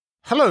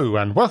Hello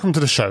and welcome to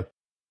the show.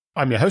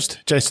 I'm your host,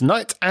 Jason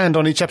Knight, and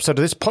on each episode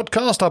of this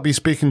podcast, I'll be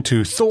speaking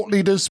to thought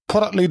leaders,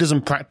 product leaders,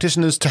 and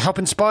practitioners to help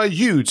inspire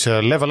you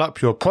to level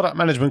up your product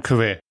management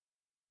career.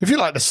 If you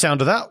like the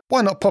sound of that,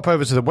 why not pop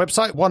over to the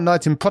website,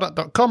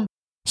 onenightinproduct.com,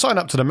 sign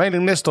up to the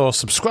mailing list, or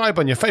subscribe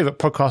on your favourite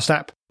podcast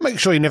app. Make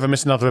sure you never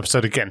miss another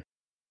episode again.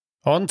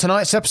 On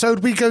tonight's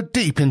episode, we go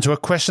deep into a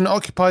question that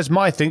occupies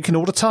my thinking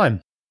all the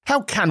time. How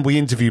can we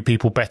interview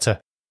people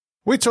better?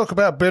 We talk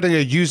about building a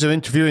user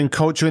interviewing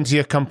culture into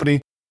your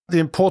company, the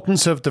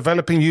importance of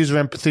developing user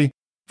empathy,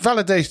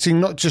 validating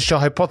not just your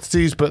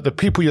hypotheses but the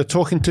people you're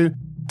talking to,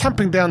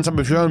 tamping down some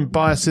of your own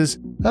biases,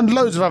 and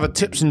loads of other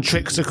tips and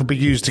tricks that can be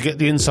used to get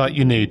the insight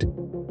you need.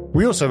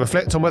 We also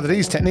reflect on whether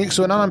these techniques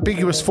are an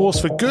unambiguous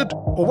force for good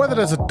or whether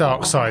there's a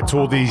dark side to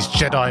all these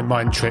Jedi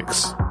mind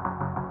tricks.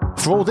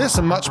 For all this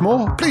and much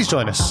more, please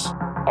join us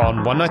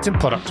on One Night in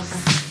Product.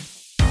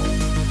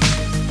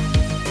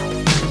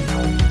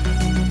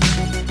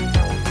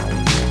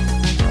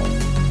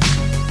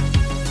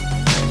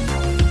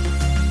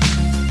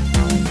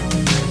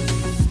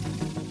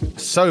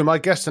 So my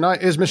guest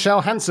tonight is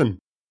Michele Hansen.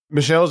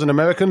 Michele's an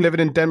American living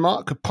in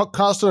Denmark, a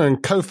podcaster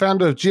and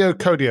co-founder of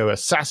Geocodio, a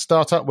SaaS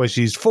startup where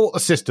she's fought the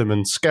system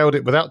and scaled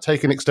it without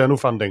taking external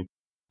funding.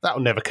 That'll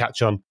never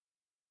catch on.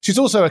 She's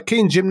also a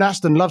keen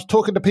gymnast and loves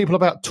talking to people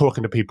about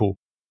talking to people.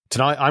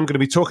 Tonight I'm going to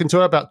be talking to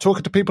her about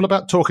talking to people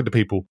about talking to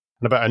people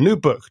and about a new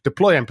book,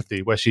 Deploy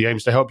Empathy, where she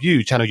aims to help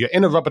you channel your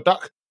inner rubber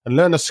duck and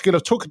learn the skill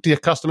of talking to your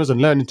customers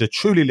and learning to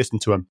truly listen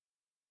to them.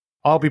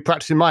 I'll be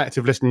practicing my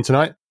active listening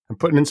tonight and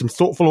putting in some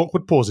thoughtful,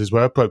 awkward pauses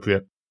where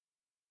appropriate.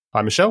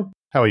 Hi, Michele.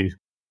 How are you?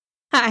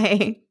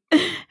 Hi.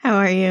 How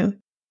are you?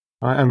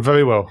 I am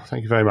very well.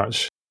 Thank you very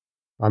much.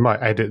 I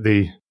might edit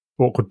the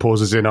awkward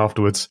pauses in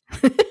afterwards.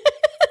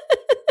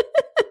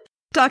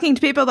 Talking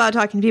to people about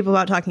talking to people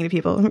about talking to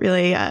people.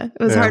 Really, it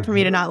was hard for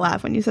me to not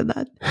laugh when you said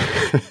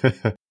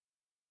that.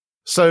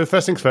 So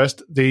first things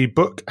first, the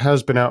book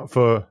has been out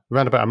for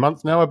around about a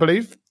month now, I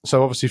believe.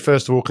 So obviously,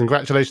 first of all,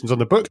 congratulations on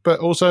the book,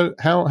 but also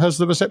how has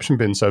the reception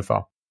been so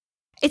far?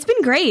 It's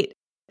been great.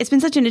 It's been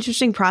such an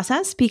interesting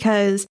process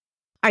because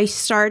I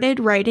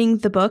started writing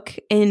the book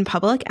in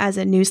public as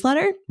a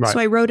newsletter. Right. So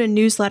I wrote a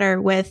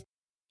newsletter with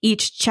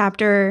each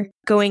chapter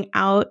going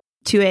out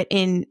to it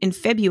in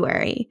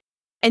February.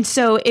 And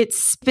so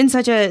it's been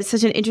such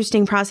an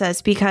interesting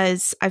process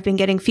because I've been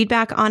getting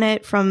feedback on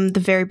it from the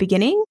very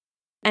beginning,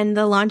 and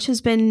the launch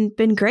has been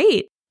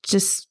great.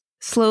 Just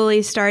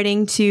slowly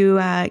starting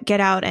to get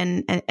out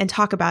and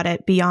talk about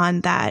it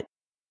beyond that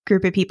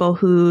group of people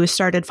who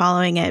started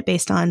following it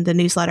based on the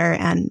newsletter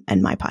and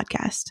my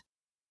podcast.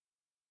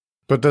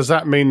 But does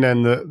that mean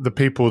then that the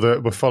people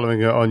that were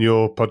following it on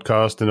your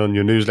podcast and on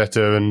your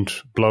newsletter and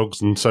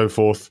blogs and so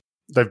forth,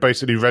 they've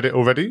basically read it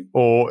already?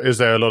 Or is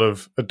there a lot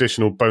of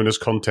additional bonus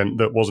content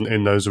that wasn't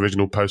in those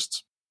original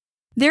posts?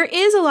 There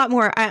is a lot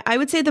more. I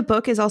would say the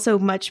book is also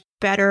much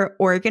better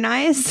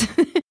organized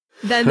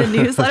than the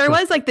newsletter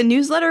was. Like the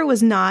newsletter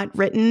was not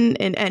written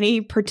in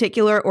any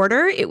particular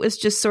order. It was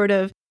just sort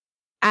of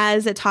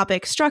as a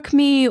topic struck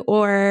me,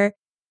 or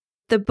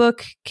the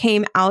book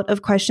came out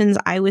of questions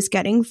I was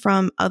getting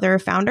from other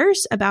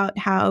founders about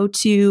how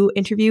to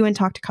interview and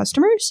talk to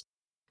customers.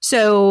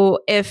 So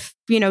if,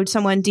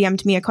 someone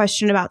DM'd me a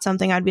question about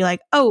something, I'd be like,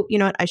 oh, you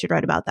know what, I should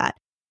write about that.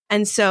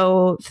 And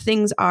so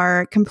things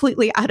are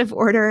completely out of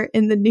order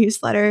in the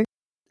newsletter.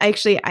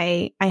 Actually,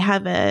 I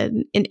have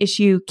an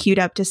issue queued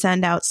up to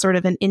send out sort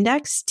of an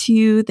index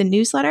to the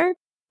newsletter.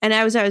 And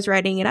as I was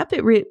writing it up,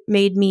 it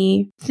made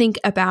me think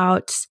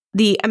about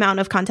the amount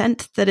of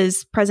content that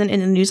is present in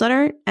the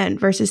newsletter and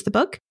versus the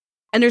book.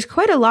 And there's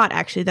quite a lot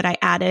actually that I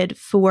added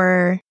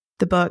for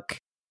the book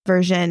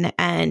version.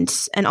 And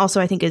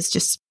also I think is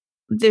just,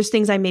 there's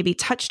things I maybe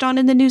touched on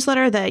in the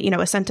newsletter that,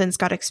 a sentence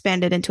got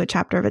expanded into a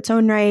chapter of its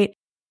own right.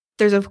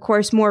 There's of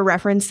course more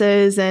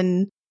references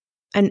and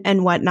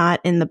whatnot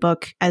in the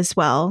book as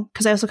well,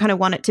 because I also kind of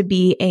want it to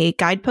be a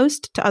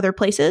guidepost to other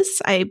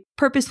places. I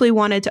purposely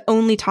wanted to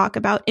only talk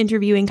about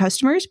interviewing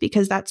customers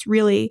because that's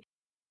really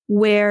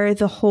where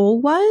the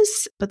whole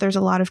was. But there's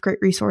a lot of great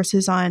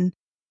resources on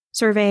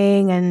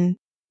surveying and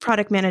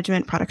product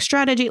management, product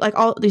strategy, like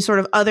all these sort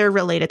of other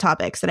related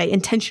topics that I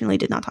intentionally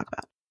did not talk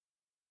about.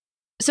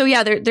 So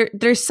yeah,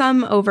 there's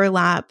some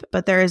overlap,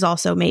 but there is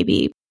also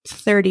maybe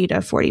 30 to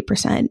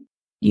 40%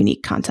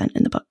 unique content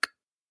in the book.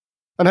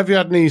 And have you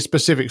had any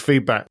specific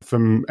feedback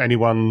from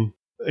anyone,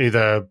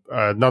 either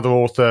another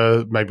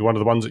author, maybe one of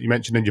the ones that you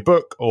mentioned in your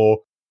book, or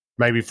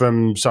maybe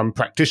from some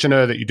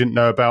practitioner that you didn't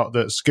know about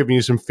that's giving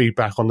you some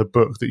feedback on the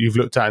book that you've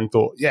looked at and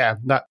thought, yeah,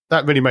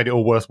 that really made it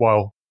all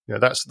worthwhile.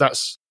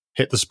 That's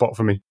hit the spot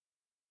for me.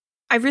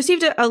 I've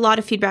received a lot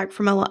of feedback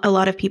from a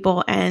lot of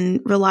people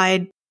and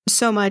relied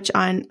so much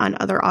on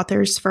other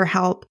authors for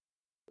help.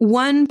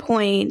 One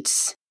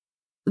point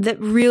that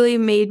really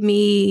made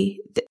me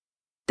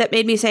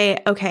say,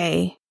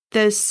 okay,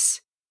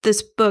 this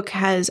book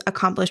has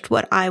accomplished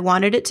what I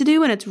wanted it to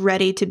do and it's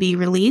ready to be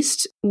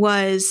released,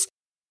 was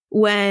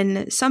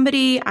when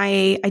somebody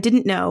I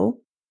didn't know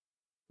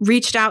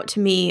reached out to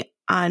me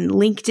on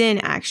LinkedIn,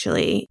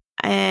 actually,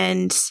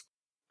 And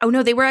oh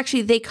no,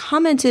 they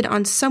commented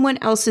on someone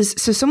else's.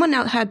 So someone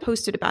else had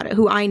posted about it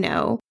who I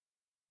know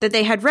that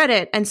they had read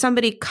it, and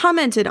somebody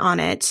commented on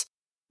it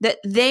that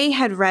they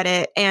had read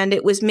it and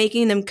it was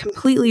making them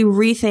completely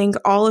rethink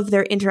all of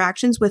their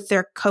interactions with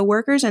their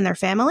coworkers and their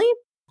family.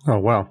 Oh,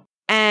 wow.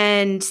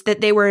 And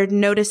that they were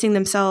noticing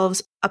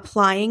themselves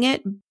applying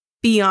it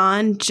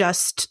beyond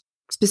just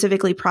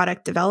specifically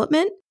product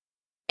development.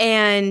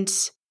 And,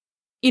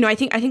 I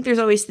think there's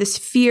always this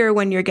fear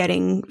when you're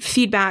getting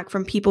feedback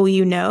from people,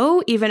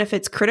 even if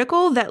it's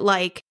critical, that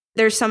like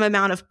there's some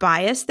amount of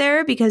bias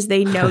there because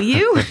they know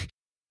you.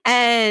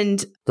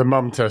 And the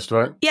mum test,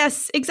 right?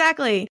 Yes,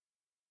 exactly.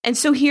 And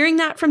so hearing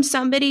that from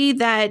somebody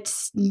that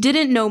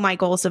didn't know my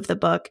goals of the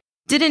book,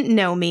 didn't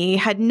know me,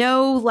 had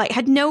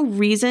no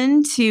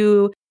reason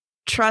to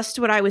trust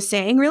what I was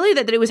saying, really,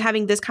 that it was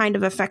having this kind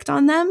of effect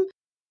on them,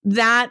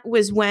 that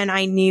was when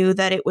I knew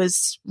that it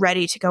was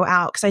ready to go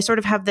out. Because I sort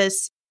of have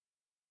this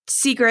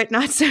secret,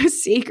 not so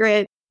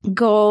secret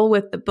goal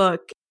with the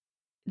book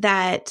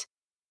that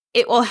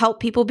it will help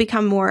people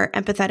become more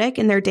empathetic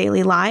in their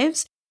daily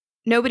lives.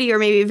 Nobody, or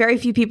maybe very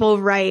few people,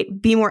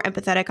 write be more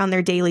empathetic on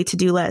their daily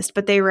to-do list,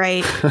 but they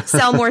write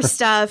sell more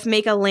stuff,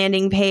 make a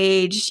landing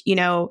page,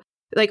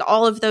 like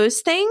all of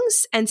those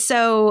things. And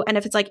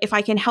if it's like, if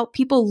I can help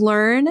people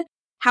learn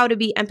how to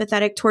be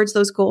empathetic towards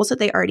those goals that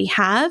they already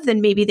have,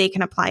 then maybe they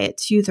can apply it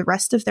to the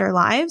rest of their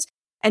lives.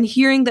 And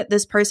hearing that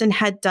this person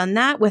had done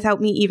that without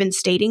me even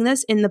stating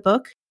this in the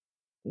book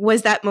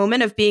was that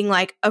moment of being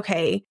like,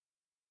 okay,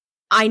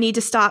 I need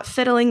to stop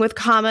fiddling with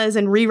commas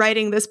and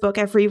rewriting this book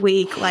every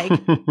week. Like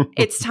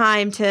it's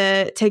time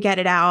to get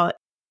it out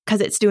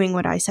because it's doing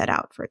what I set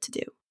out for it to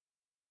do.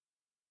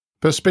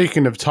 But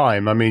speaking of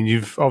time, I mean,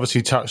 you've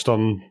obviously touched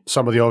on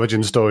some of the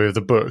origin story of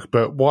the book,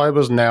 but why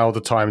was now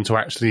the time to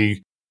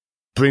actually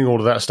bring all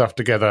of that stuff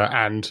together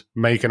and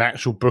make an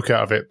actual book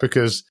out of it?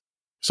 Because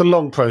it's a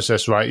long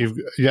process, right?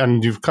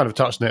 You've kind of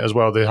touched on it as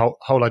well, the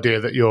whole idea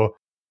that you're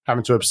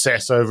having to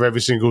obsess over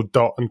every single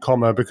dot and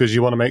comma because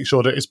you want to make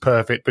sure that it's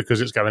perfect because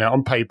it's going out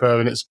on paper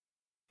and it's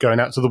going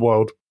out to the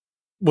world.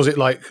 Was it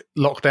like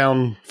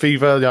lockdown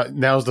fever, like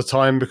now's the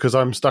time because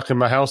I'm stuck in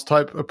my house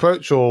type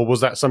approach? Or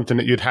was that something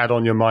that you'd had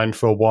on your mind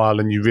for a while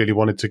and you really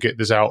wanted to get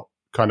this out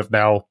kind of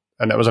now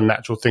and that was a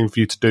natural thing for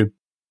you to do?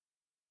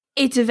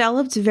 It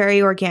developed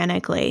very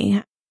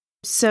organically.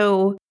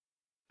 So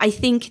I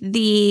think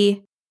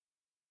the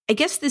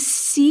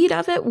seed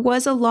of it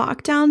was a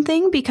lockdown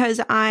thing because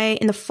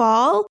in the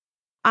fall,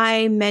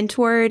 I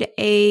mentored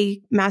a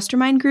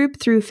mastermind group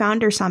through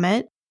Founder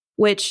Summit,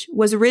 which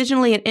was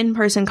originally an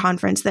in-person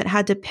conference that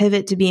had to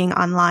pivot to being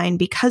online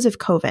because of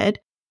COVID.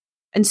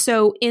 And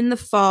so in the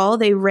fall,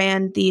 they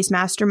ran these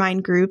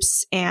mastermind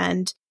groups.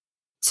 And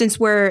since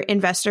we're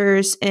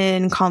investors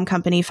in Calm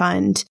Company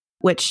Fund,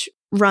 which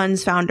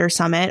runs Founder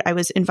Summit, I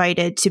was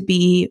invited to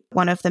be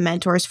one of the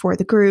mentors for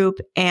the group.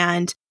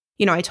 And,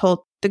 I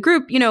told the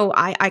group,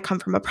 I come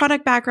from a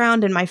product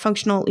background and my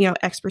functional,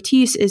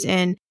 expertise is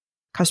in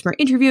customer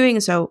interviewing.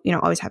 And so,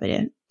 always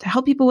happy to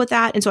help people with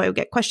that. And so I would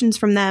get questions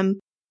from them.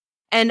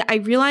 And I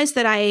realized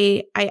that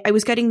I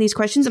was getting these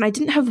questions and I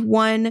didn't have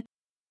one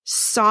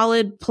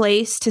solid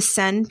place to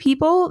send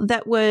people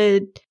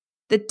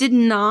that did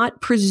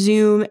not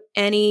presume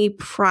any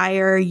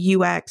prior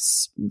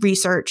UX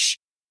research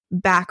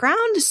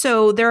background.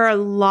 So there are a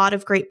lot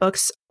of great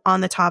books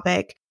on the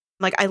topic.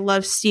 Like I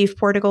love Steve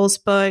Portigal's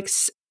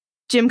books.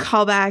 Jim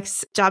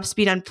Callback's Job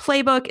Speed on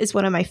Playbook is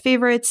one of my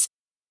favorites.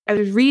 I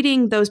was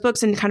reading those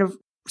books and kind of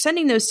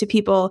sending those to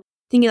people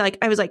thinking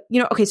I was like,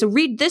 okay, so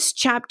read this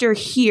chapter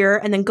here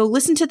and then go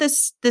listen to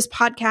this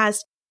podcast.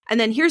 And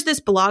then here's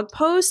this blog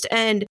post.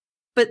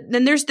 But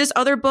then there's this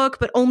other book,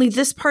 but only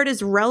this part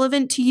is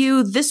relevant to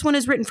you. This one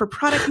is written for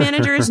product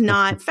managers,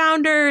 not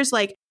founders.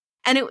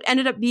 And it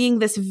ended up being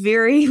this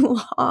very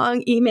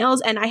long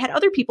emails. And I had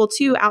other people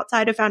too,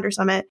 outside of Founder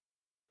Summit,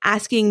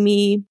 asking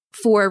me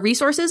for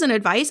resources and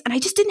advice. And I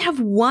just didn't have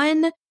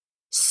one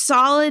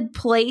solid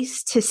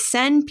place to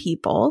send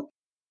people.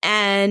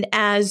 And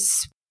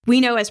as we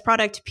know, as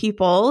product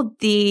people,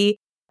 the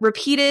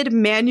repeated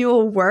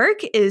manual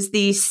work is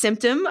the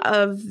symptom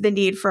of the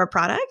need for a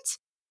product.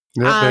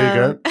 Yeah,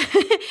 there you go.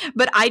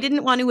 But I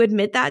didn't want to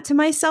admit that to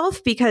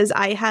myself because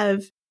I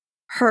have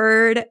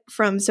heard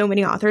from so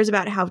many authors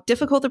about how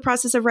difficult the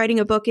process of writing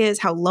a book is,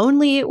 how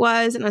lonely it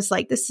was. And I was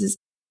like, this is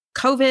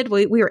COVID.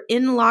 We were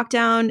in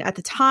lockdown at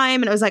the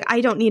time. And I was like,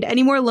 I don't need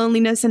any more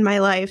loneliness in my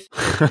life.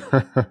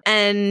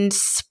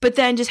 But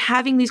then just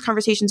having these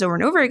conversations over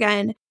and over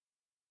again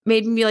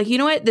made me be like, you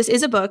know what? This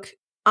is a book.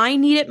 I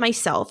need it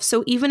myself.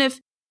 So even if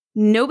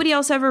nobody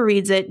else ever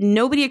reads it,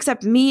 nobody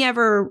except me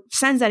ever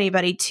sends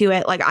anybody to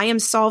it, I am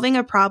solving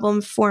a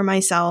problem for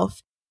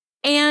myself.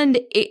 And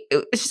I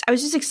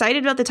was just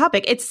excited about the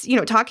topic. It's,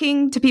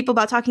 talking to people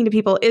about talking to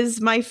people is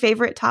my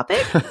favorite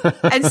topic.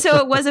 And so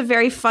it was a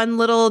very fun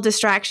little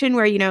distraction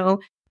where,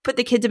 put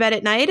the kid to bed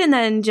at night and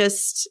then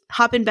just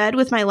hop in bed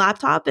with my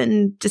laptop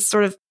and just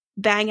sort of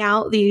bang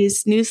out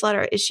these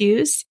newsletter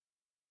issues.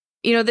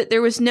 that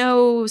there was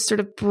no sort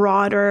of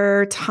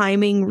broader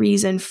timing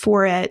reason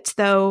for it,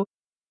 though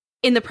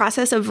in the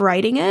process of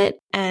writing it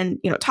and,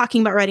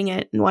 talking about writing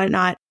it and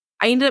whatnot,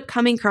 I ended up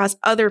coming across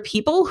other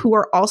people who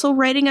are also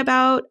writing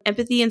about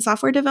empathy in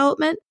software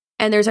development.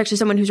 And there's actually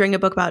someone who's writing a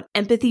book about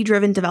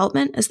empathy-driven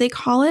development, as they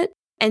call it.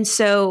 And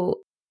so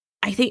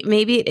I think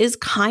maybe it is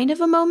kind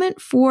of a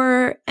moment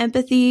for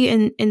empathy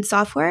in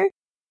software,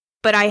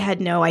 but I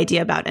had no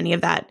idea about any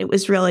of that. It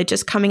was really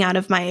just coming out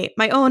of my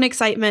own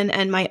excitement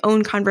and my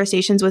own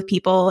conversations with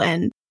people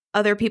and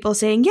other people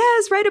saying,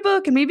 yes, write a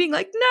book, and me being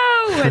like,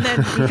 no. And then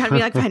you kind of be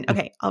like, fine,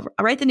 okay, I'll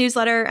write the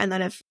newsletter. And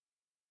then if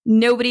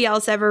nobody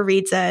else ever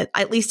reads it,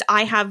 at least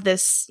I have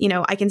this,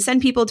 I can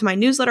send people to my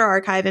newsletter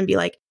archive and be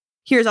like,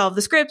 here's all of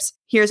the scripts,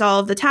 here's all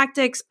of the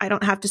tactics. I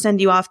don't have to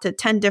send you off to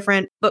 10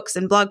 different books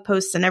and blog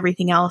posts and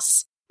everything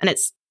else. And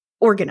it's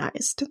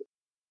organized.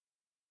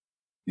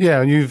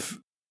 Yeah, and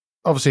you've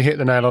obviously hit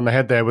the nail on the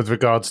head there with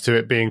regards to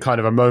it being kind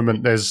of a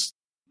moment. There's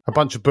a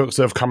bunch of books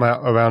that have come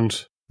out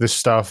around this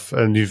stuff,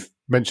 and you've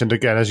mentioned,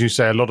 again, as you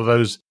say, a lot of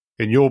those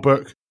in your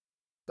book.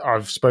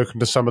 I've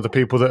spoken to some of the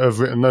people that have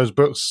written those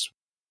books.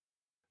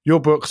 Your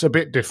book's a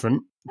bit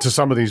different to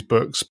some of these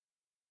books.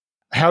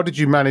 How did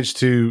you manage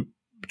to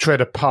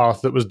tread a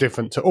path that was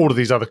different to all of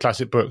these other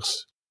classic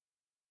books?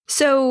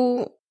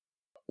 So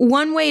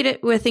one way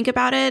to think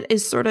about it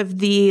is sort of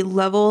the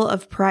level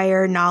of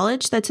prior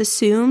knowledge that's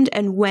assumed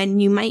and when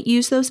you might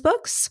use those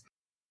books.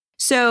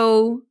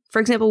 So, for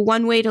example,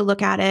 one way to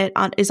look at it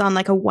is on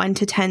like a 1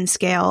 to 10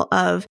 scale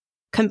of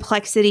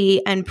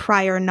complexity and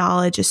prior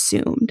knowledge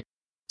assumed.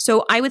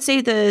 So I would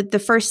say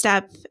the first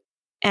step,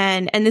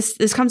 and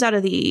this comes out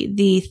of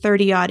the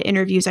 30 odd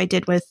interviews I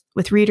did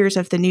with readers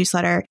of the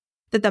newsletter,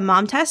 that the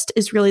mom test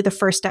is really the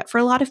first step for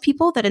a lot of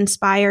people that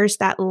inspires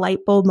that light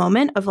bulb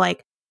moment of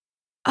like,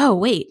 oh,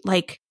 wait,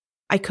 like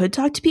I could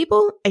talk to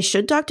people. I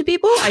should talk to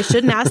people. I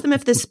shouldn't ask them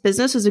if this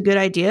business is a good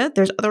idea.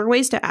 There's other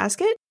ways to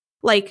ask it.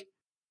 Like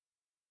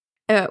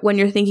when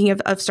you're thinking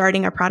of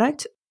starting a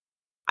product,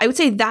 I would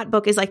say that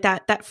book is like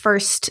that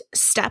first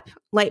step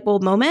light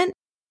bulb moment.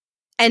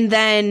 And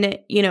then,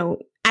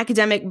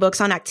 academic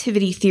books on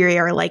activity theory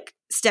are like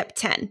step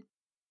 10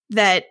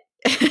 that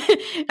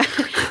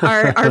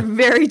are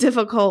very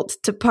difficult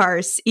to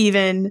parse,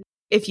 even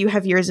if you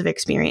have years of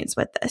experience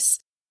with this.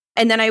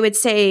 And then I would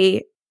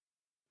say,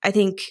 I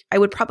think I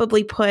would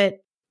probably put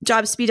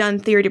Job Speed on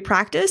Theory to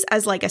Practice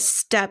as like a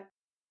step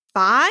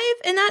 5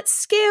 in that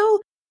scale,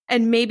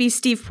 and maybe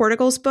Steve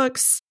Portigal's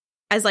books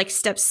as like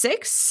step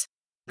 6,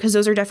 because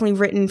those are definitely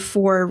written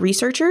for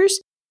researchers.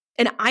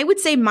 And I would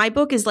say my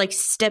book is like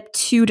step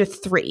 2 to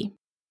 3.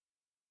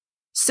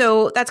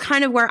 So that's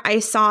kind of where I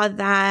saw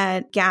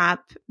that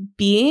gap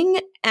being.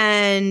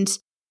 And,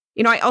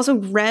 I also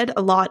read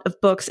a lot of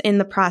books in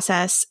the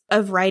process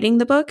of writing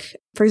the book.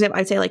 For example,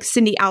 I'd say like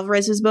Cindy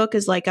Alvarez's book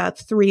is like a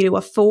 3 to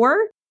a 4.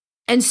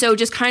 And so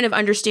just kind of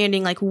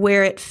understanding like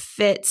where it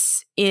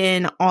fits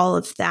in all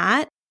of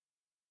that.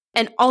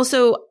 And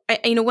also,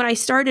 when I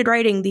started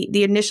writing,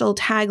 the initial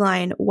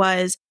tagline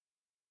was,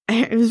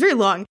 it was very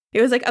long.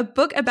 It was like a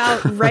book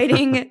about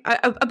writing,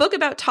 a book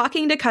about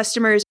talking to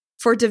customers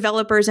for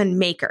developers and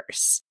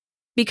makers,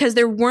 because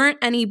there weren't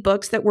any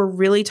books that were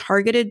really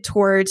targeted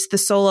towards the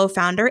solo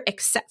founder,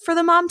 except for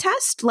the mom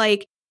test,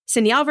 like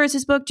Cindy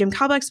Alvarez's book, Jim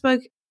Kalbeck's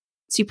book,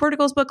 Steve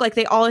Portigal's book. Like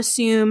they all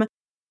assume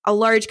a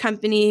large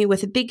company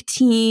with a big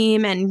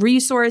team and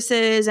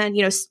resources. And,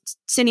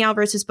 Cindy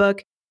Alvarez's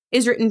book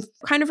is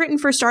written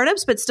for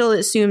startups, but still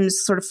assumes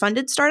sort of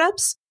funded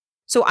startups.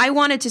 So I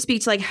wanted to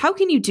speak to like, how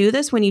can you do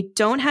this when you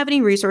don't have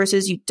any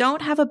resources, you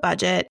don't have a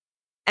budget,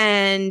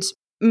 and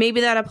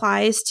maybe that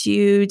applies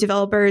to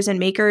developers and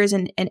makers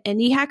and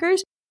indie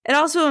hackers. It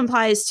also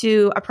applies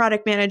to a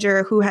product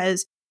manager who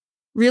has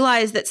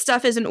realized that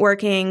stuff isn't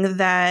working,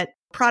 that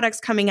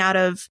products coming out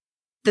of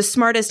the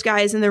smartest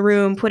guys in the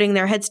room putting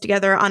their heads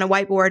together on a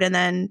whiteboard and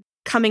then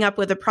coming up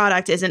with a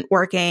product isn't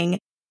working.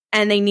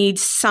 And they need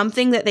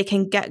something that they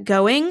can get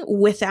going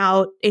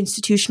without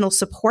institutional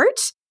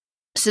support.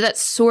 So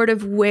that's sort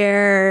of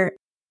where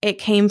it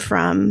came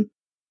from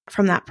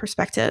that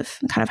perspective,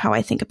 and kind of how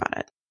I think about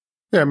it.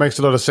 Yeah, it makes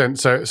a lot of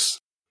sense. So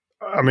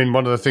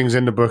one of the things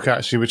in the book,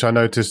 actually, which I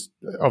noticed,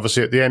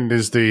 obviously at the end,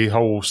 is the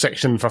whole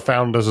section for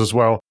founders as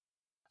well.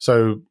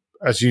 So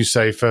as you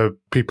say, for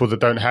people that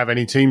don't have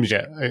any teams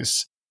yet,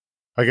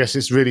 I guess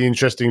it's really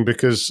interesting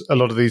because a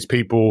lot of these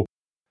people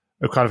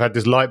have kind of had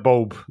this light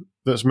bulb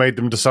that's made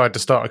them decide to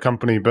start a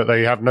company, but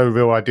they have no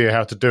real idea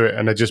how to do it.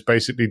 And they're just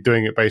basically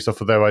doing it based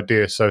off of their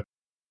idea. So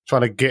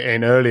trying to get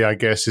in early, I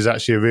guess, is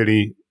actually a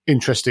really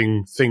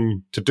interesting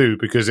thing to do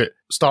because it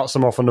starts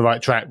them off on the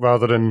right track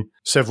rather than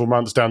several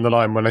months down the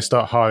line when they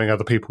start hiring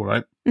other people,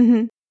 right?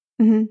 Mm-hmm.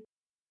 Mm-hmm.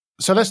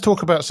 So let's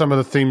talk about some of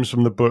the themes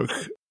from the book,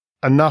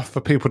 enough for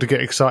people to get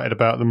excited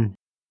about them,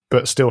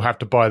 but still have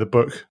to buy the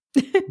book,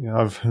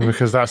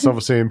 because that's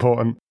obviously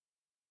important.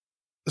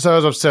 So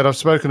as I've said, I've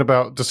spoken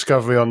about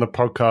discovery on the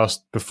podcast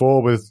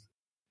before. With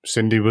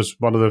Cindy was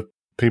one of the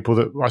people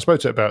that I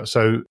spoke to about.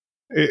 So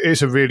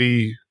it's a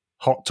really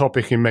hot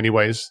topic in many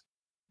ways.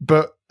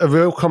 But a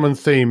real common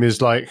theme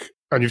is like,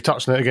 and you've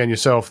touched on it again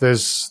yourself,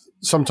 there's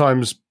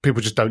sometimes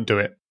people just don't do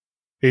it,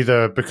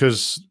 either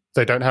because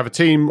they don't have a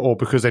team or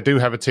because they do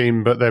have a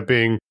team, but they're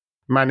being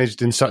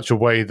managed in such a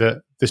way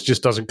that this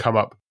just doesn't come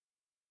up.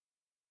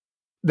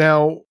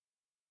 Now,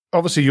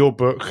 obviously your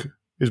book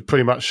is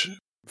pretty much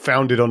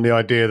founded on the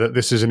idea that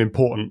this is an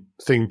important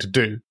thing to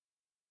do.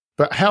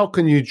 But how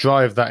can you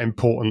drive that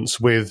importance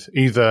with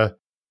either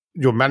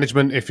your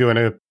management if you're in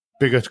a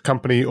bigger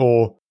company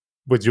or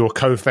with your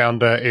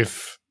co-founder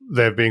if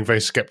they're being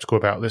very skeptical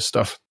about this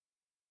stuff?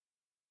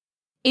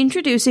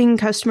 Introducing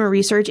customer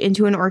research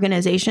into an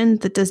organization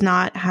that does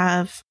not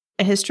have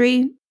a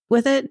history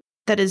with it,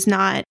 that is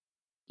not,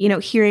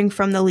 hearing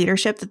from the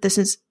leadership that this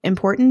is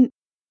important,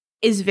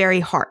 is very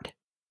hard.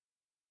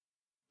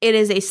 It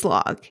is a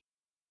slog.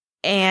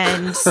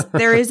 And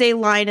there is a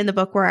line in the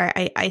book where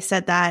I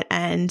said that,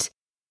 and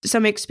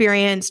some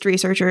experienced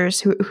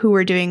researchers who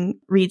were doing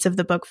reads of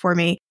the book for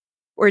me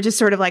were just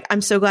sort of like,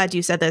 I'm so glad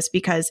you said this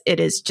because it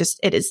is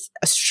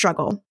a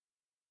struggle.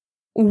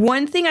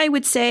 One thing I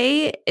would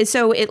say is,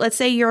 let's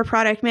say you're a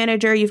product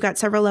manager, you've got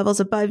several levels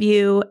above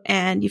you,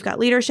 and you've got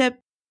leadership.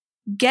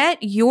 Get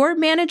your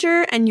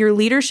manager and your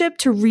leadership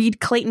to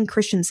read Clayton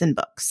Christensen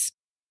books.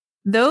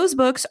 Those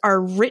books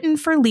are written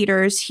for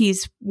leaders.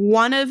 He's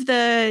one of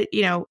the,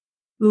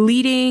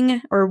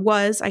 leading, or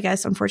was, I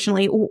guess,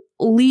 unfortunately,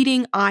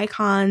 leading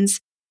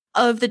icons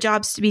of the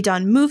jobs to be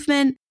done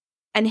movement.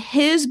 And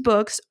his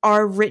books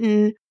are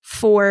written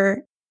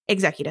for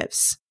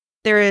executives.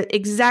 They're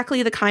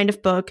exactly the kind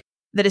of book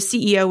that a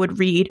CEO would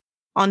read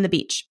on the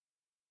beach.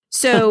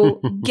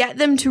 So get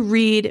them to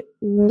read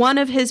one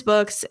of his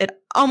books. It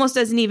almost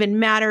doesn't even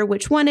matter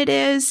which one it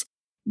is.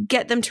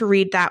 Get them to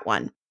read that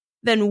one.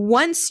 Then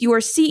once your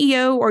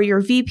CEO or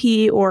your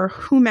VP or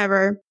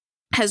whomever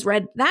has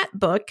read that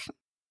book,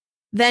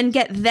 then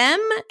get them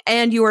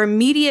and your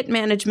immediate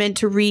management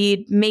to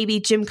read maybe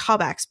Jim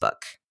Callback's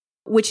book,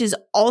 which is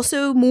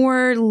also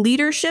more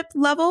leadership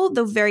level,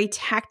 though very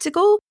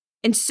tactical.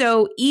 And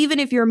so even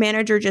if your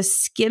manager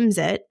just skims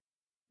it,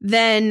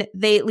 then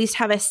they at least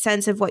have a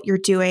sense of what you're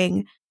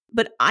doing.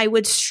 But I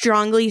would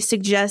strongly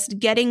suggest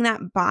getting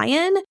that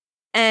buy-in,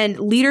 and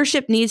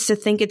leadership needs to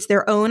think it's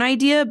their own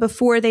idea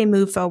before they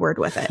move forward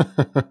with it.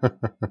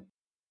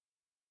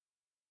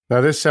 Now,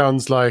 this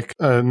sounds like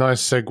a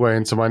nice segue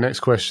into my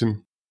next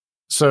question.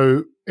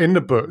 So in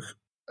the book,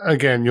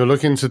 again, you're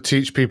looking to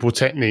teach people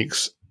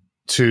techniques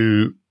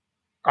to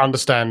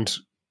understand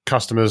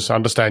customers,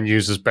 understand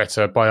users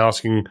better by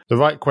asking the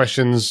right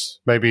questions,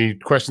 maybe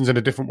questions in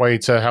a different way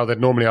to how they'd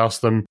normally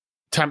ask them,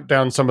 tamp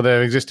down some of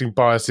their existing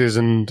biases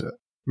and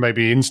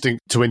maybe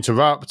instinct to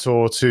interrupt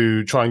or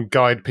to try and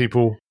guide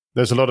people.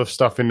 There's a lot of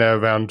stuff in there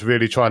around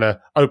really trying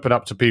to open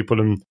up to people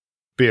and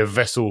be a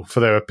vessel for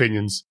their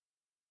opinions.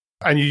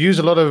 And you use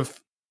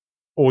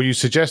you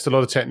suggest a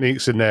lot of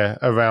techniques in there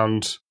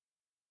around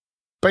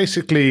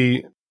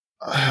basically,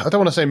 I don't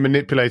want to say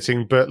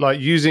manipulating, but like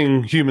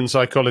using human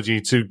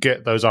psychology to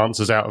get those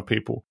answers out of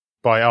people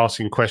by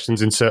asking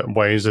questions in certain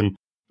ways and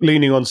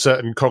leaning on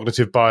certain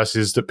cognitive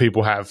biases that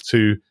people have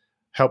to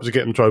help to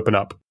get them to open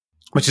up,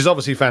 which is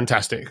obviously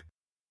fantastic.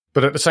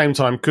 But at the same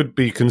time could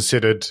be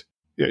considered,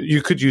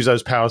 you could use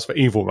those powers for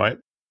evil, right?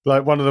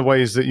 Like one of the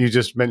ways that you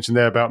just mentioned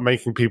there about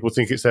making people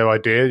think it's their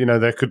idea,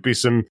 there could be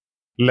some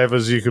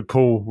levers you could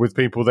pull with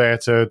people there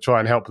to try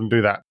and help them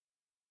do that.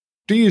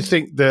 Do you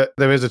think that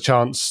there is a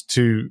chance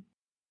to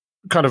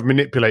kind of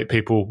manipulate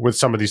people with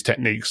some of these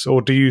techniques,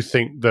 or do you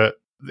think that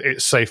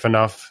it's safe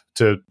enough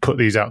to put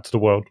these out to the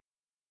world?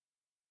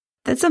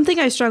 That's something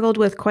I struggled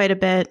with quite a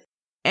bit.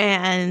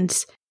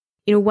 And,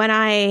 when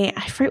I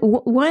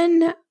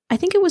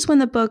think it was when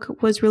the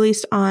book was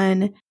released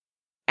on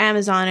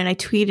Amazon and I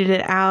tweeted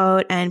it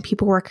out and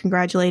people were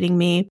congratulating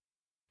me.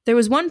 There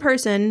was one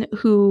person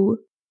who,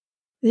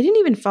 they didn't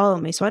even follow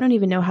me, so I don't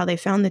even know how they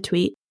found the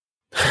tweet,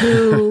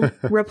 who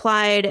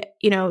replied,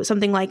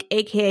 something like,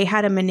 AKA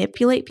how to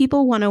manipulate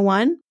people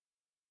 101.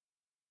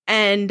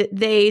 And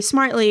they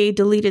smartly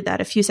deleted that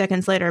a few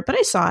seconds later, but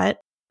I saw it.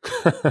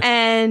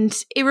 And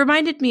it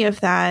reminded me of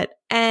that.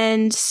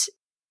 And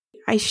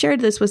I shared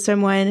this with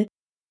someone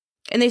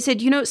and they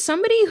said,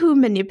 somebody who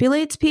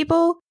manipulates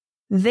people,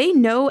 they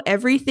know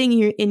everything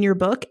in your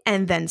book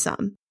and then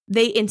some.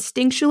 They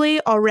instinctually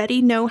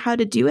already know how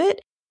to do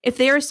it. If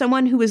they are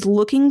someone who is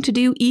looking to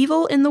do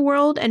evil in the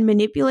world and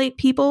manipulate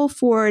people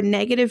for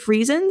negative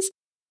reasons,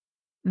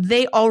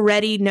 they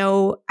already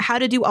know how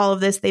to do all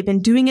of this. They've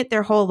been doing it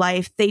their whole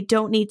life. They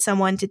don't need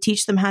someone to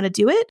teach them how to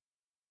do it.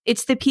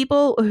 It's the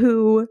people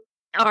who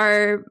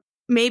are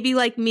maybe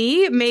like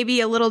me,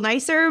 maybe a little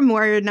nicer,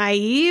 more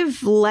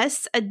naive,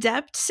 less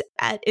adept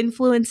at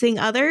influencing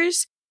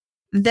others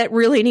that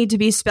really need to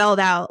be spelled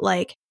out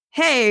like,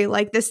 hey,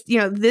 like this,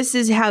 this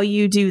is how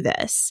you do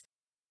this.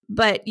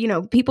 But,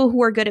 people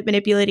who are good at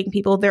manipulating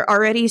people, they're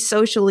already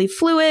socially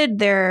fluid.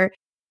 They're,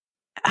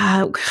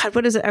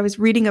 what is it? I was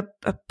reading a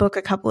book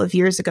a couple of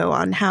years ago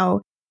on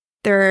how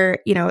there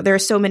are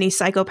so many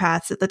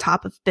psychopaths at the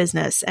top of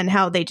business and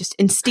how they just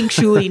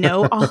instinctually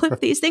know all of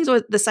these things,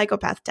 or the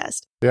psychopath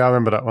test. Yeah, I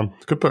remember that one.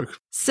 Good book.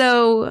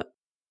 So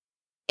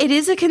it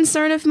is a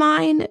concern of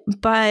mine,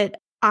 but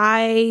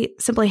I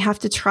simply have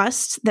to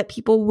trust that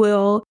people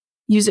will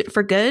use it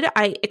for good.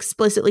 I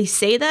explicitly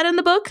say that in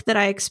the book, that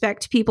I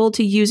expect people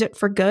to use it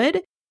for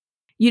good.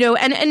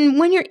 And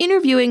when you're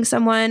interviewing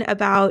someone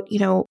about,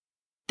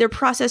 their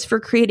process for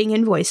creating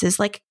invoices,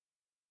 like,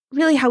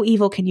 really, how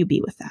evil can you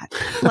be with that?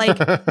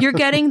 Like, you're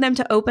getting them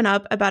to open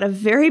up about a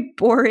very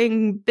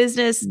boring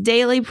business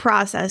daily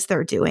process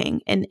they're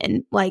doing.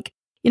 And like,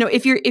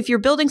 if you're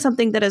building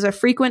something that is a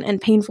frequent and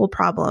painful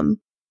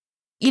problem,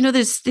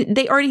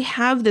 they already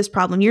have this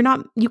problem.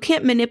 You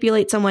can't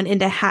manipulate someone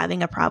into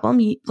having a problem.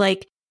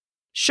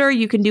 Sure,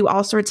 you can do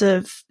all sorts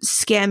of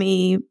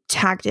scammy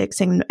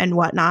tactics and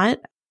whatnot.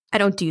 I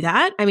don't do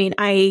that. I mean,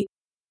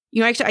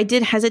 actually, I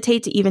did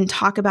hesitate to even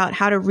talk about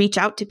how to reach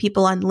out to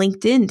people on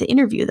LinkedIn to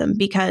interview them,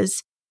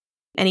 because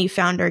any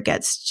founder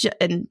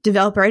and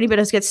developer, anybody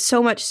else gets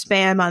so much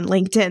spam on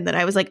LinkedIn that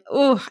I was like,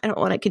 oh, I don't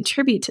want to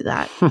contribute to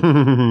that.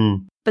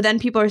 But then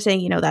people are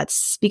saying,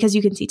 that's because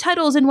you can see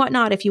titles and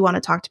whatnot. If you want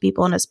to talk to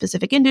people in a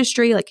specific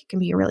industry, like, it can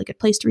be a really good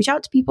place to reach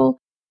out to people.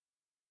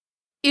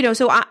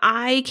 So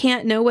I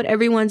can't know what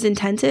everyone's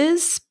intent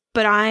is,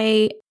 but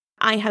I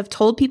have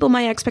told people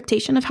my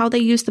expectation of how they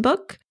use the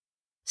book.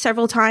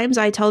 Several times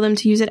I tell them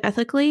to use it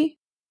ethically.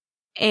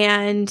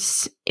 And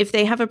if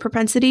they have a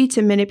propensity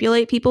to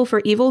manipulate people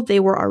for evil,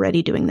 they were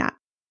already doing that.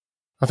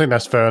 I think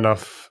that's fair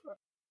enough.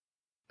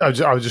 I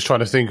was just trying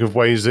to think of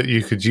ways that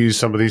you could use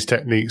some of these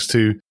techniques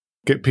to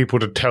get people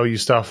to tell you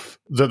stuff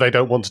that they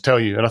don't want to tell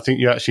you. And I think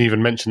you actually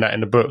even mentioned that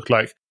in the book.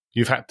 Like,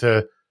 you've had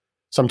to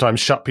sometimes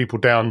shut people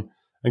down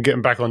and get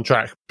them back on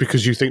track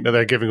because you think that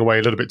they're giving away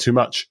a little bit too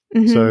much.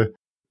 Mm-hmm. So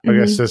I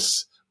guess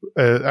this,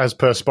 as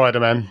per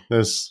Spider-Man,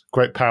 there's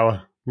great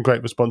power and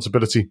great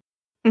responsibility.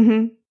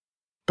 Mm-hmm.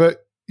 But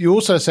you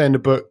also say in the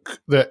book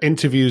that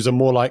interviews are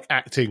more like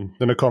acting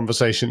than a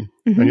conversation.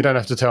 Mm-hmm. And you don't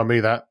have to tell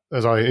me that,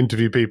 as I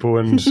interview people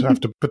and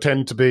have to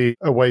pretend to be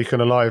awake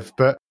and alive.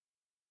 But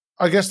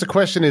I guess the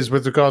question is,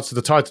 with regards to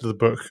the title of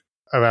the book,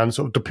 around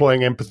sort of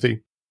deploying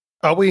empathy.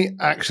 Are we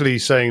actually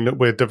saying that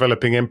we're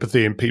developing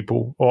empathy in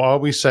people, or are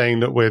we saying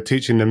that we're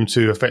teaching them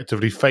to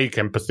effectively fake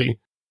empathy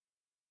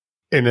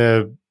in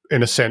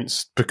a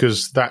sense,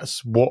 because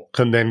that's what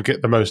can then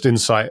get the most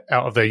insight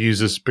out of their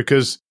users?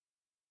 Because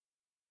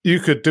you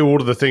could do all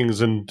of the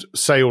things and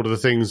say all of the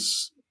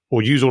things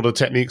or use all the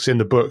techniques in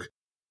the book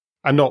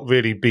and not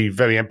really be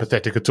very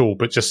empathetic at all,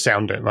 but just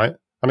sound it, right?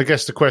 And I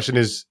guess the question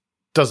is,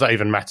 does that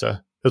even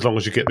matter as long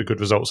as you get the good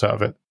results out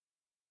of it?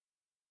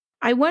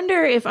 I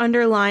wonder if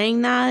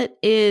underlying that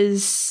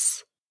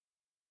is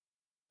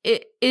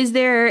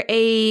there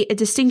a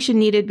distinction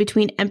needed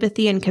between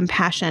empathy and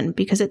compassion?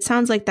 Because it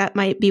sounds like that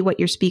might be what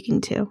you're speaking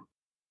to.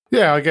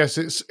 Yeah, I guess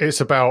it's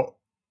about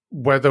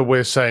whether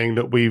we're saying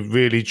that we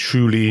really,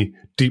 truly,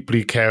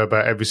 deeply care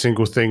about every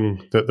single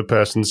thing that the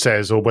person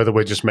says, or whether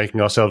we're just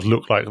making ourselves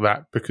look like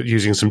that because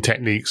using some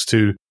techniques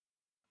to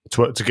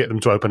get them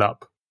to open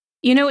up.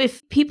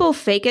 If people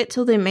fake it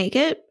till they make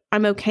it,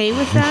 I'm okay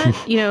with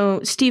that.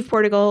 Steve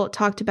Portugal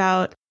talked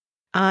about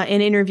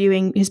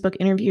in his book,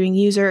 Interviewing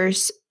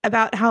Users,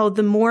 about how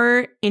the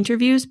more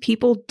interviews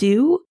people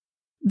do,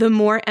 the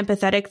more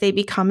empathetic they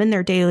become in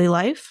their daily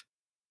life.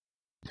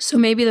 So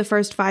maybe the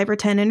first 5 or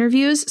 10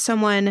 interviews,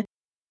 someone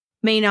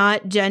may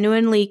not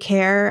genuinely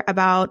care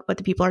about what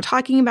the people are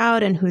talking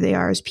about and who they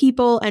are as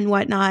people and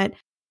whatnot.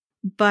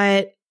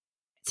 But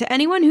to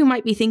anyone who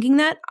might be thinking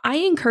that, I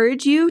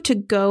encourage you to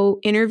go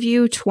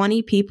interview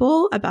 20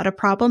 people about a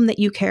problem that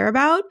you care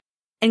about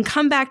and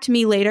come back to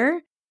me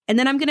later. And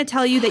then I'm going to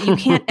tell you that you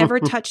can't ever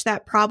touch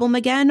that problem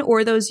again,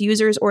 or those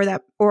users,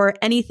 or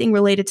anything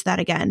related to that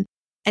again,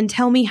 and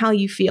tell me how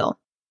you feel.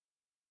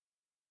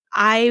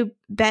 I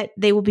bet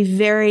they will be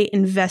very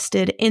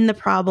invested in the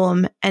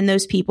problem and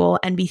those people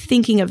and be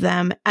thinking of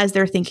them as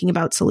they're thinking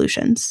about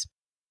solutions.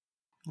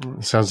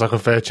 Sounds like a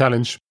fair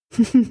challenge.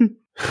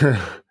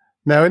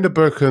 Now, in the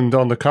book and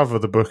on the cover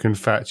of the book, in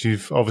fact,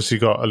 you've obviously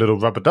got a little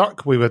rubber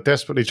duck. We were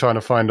desperately trying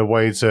to find a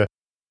way to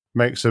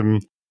make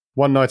some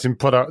One Night in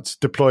Product,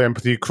 Deploy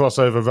Empathy,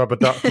 crossover rubber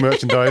duck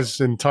merchandise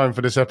in time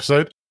for this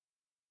episode.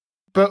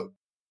 But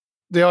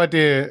the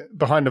idea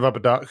behind the rubber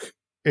duck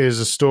is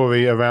a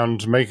story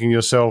around making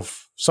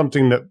yourself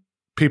something that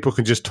people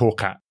can just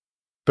talk at.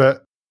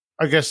 But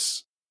I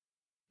guess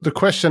the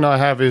question I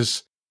have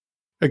is,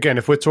 again,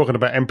 if we're talking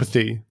about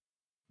empathy,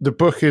 the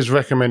book is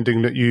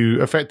recommending that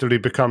you effectively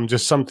become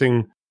just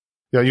something,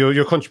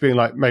 you're contributing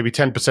like maybe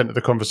 10% of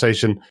the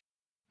conversation,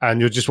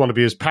 and you just want to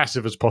be as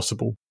passive as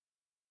possible.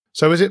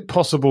 So is it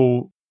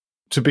possible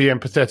to be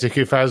empathetic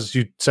if, as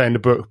you say in the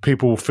book,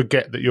 people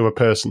forget that you're a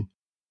person?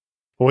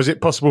 Or is it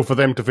possible for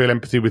them to feel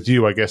empathy with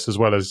you, I guess, as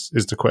well, as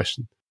is the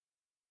question?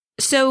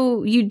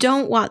 So you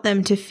don't want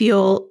them to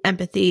feel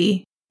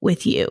empathy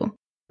with you.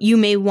 You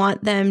may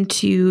want them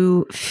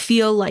to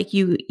feel like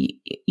you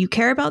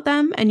care about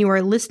them and you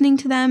are listening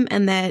to them,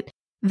 and that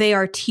they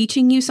are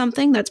teaching you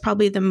something. That's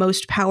probably the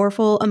most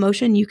powerful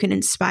emotion you can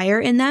inspire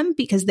in them,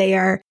 because they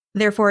are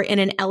therefore in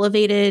an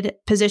elevated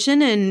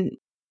position. And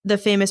the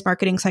famous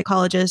marketing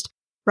psychologist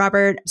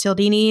Robert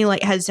Cialdini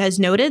has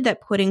noted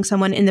that putting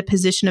someone in the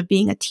position of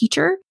being a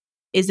teacher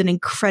is an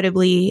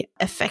incredibly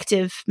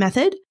effective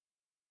method.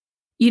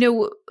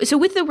 So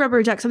with the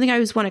rubber duck, something I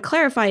always want to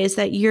clarify is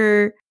that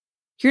you're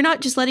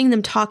not just letting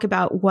them talk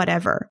about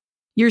whatever.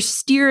 You're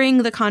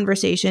steering the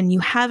conversation. You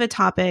have a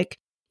topic.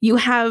 You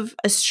have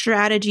a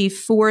strategy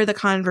for the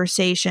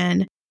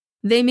conversation.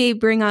 They may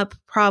bring up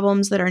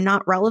problems that are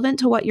not relevant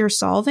to what you're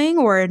solving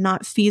or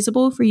not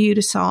feasible for you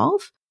to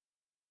solve.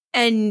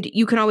 And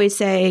you can always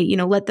say,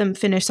 let them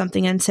finish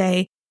something and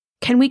say,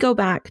 can we go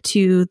back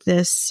to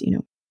this,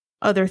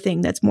 other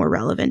thing that's more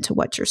relevant to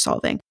what you're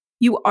solving?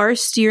 You are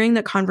steering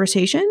the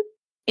conversation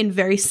in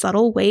very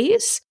subtle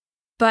ways,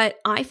 but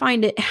I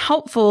find it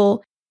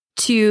helpful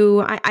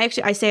to, I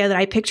say that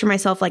I picture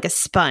myself like a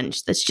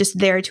sponge that's just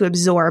there to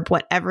absorb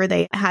whatever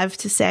they have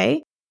to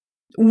say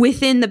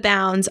within the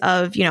bounds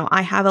of,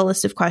 I have a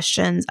list of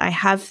questions, I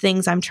have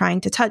things I'm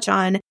trying to touch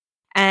on.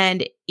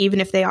 And even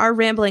if they are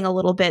rambling a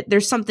little bit,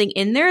 there's something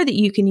in there that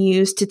you can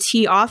use to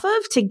tee off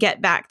of to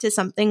get back to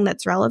something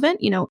that's relevant.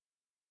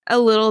 A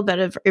little bit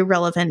of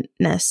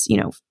irrelevantness,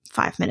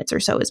 5 minutes or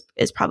so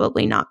is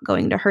probably not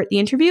going to hurt the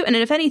interview. And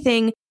if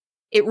anything,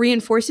 it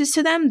reinforces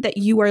to them that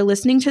you are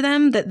listening to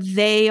them, that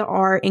they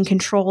are in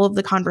control of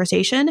the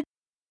conversation,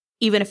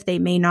 even if they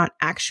may not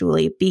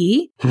actually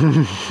be,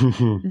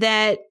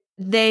 that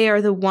they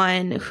are the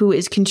one who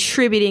is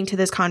contributing to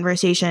this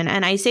conversation.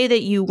 And I say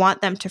that you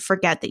want them to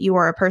forget that you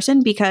are a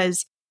person,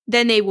 because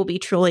then they will be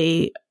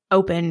truly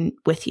open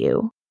with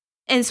you.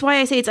 And it's why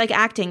I say it's like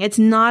acting. It's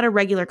not a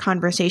regular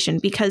conversation,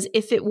 because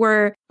if it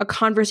were a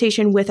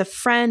conversation with a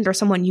friend or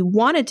someone you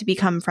wanted to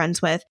become friends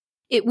with,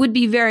 it would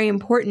be very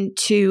important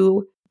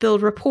to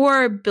build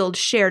rapport, build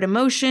shared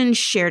emotion,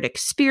 shared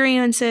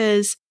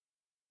experiences.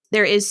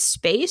 There is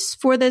space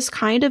for this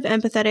kind of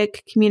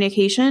empathetic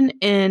communication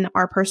in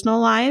our personal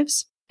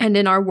lives and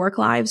in our work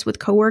lives with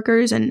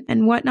coworkers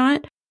and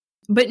whatnot,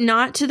 but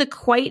not to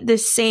quite the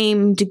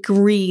same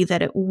degree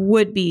that it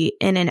would be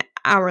in an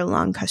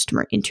hour-long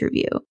customer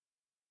interview.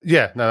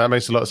 Yeah, no, that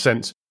makes a lot of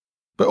sense.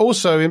 But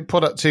also in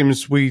product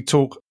teams, we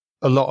talk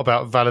a lot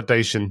about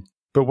validation.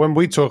 But when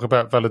we talk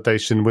about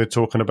validation, we're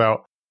talking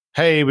about,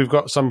 hey, we've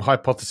got some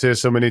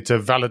hypothesis and we need to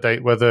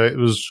validate whether it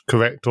was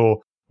correct or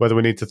whether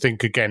we need to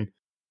think again.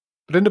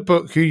 But in the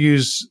book, you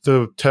use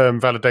the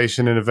term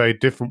validation in a very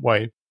different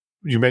way.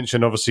 You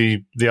mentioned,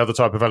 obviously, the other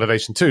type of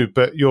validation too,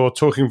 but you're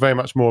talking very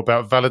much more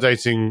about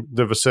validating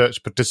the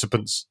research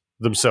participants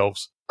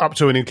themselves, up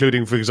to and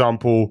including, for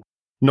example,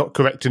 not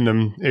correcting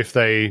them if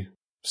they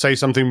say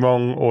something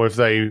wrong or if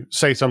they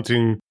say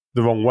something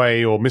the wrong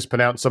way or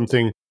mispronounce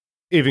something,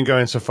 even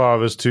going so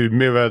far as to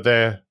mirror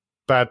their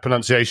bad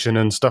pronunciation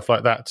and stuff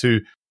like that to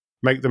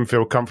make them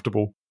feel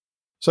comfortable.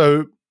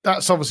 So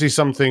that's obviously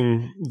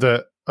something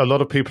that a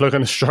lot of people are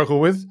going to struggle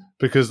with,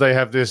 because they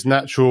have this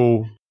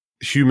natural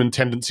human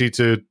tendency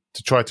to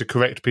try to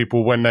correct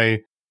people when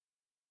they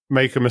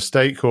make a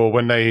mistake or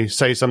when they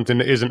say something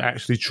that isn't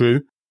actually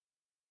true.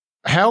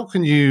 How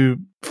can you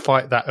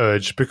fight that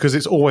urge? Because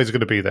it's always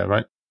going to be there,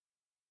 right?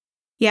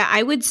 Yeah,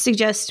 I would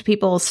suggest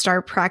people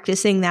start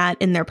practicing that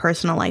in their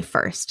personal life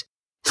first.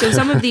 So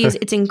some of these,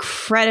 it's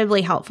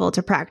incredibly helpful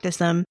to practice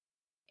them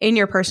in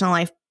your personal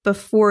life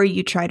before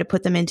you try to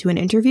put them into an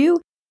interview.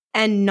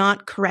 And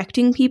not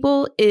correcting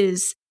people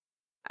is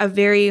a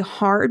very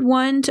hard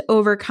one to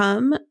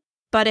overcome,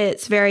 but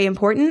it's very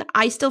important.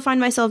 I still find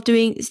myself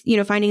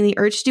finding the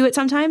urge to do it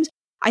sometimes.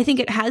 I think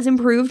it has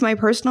improved my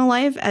personal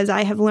life, as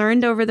I have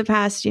learned over the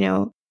past,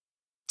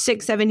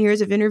 6-7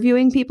 years of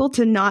interviewing people,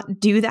 to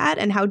not do that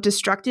and how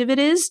destructive it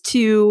is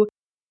to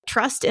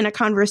trust in a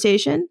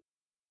conversation.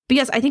 But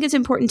yes, I think it's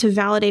important to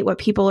validate what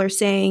people are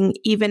saying,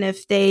 even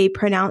if they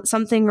pronounce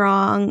something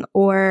wrong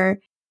or,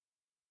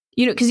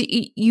 because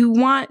you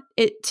want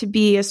it to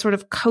be a sort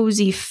of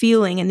cozy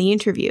feeling in the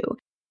interview.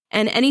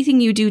 And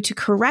anything you do to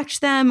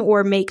correct them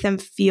or make them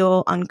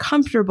feel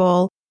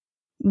uncomfortable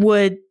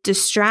would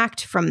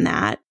distract from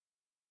that,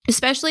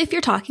 especially if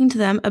you're talking to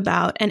them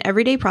about an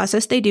everyday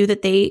process they do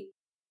that they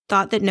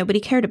thought that nobody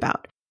cared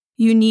about.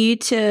 You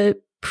need to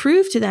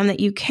prove to them that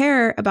you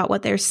care about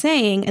what they're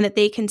saying and that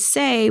they can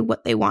say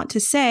what they want to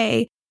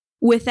say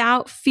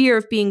without fear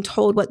of being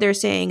told what they're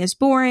saying is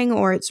boring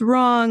or it's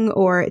wrong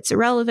or it's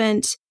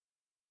irrelevant.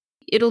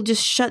 It'll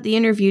just shut the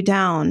interview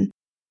down.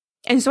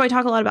 And so I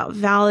talk a lot about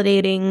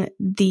validating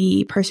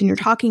the person you're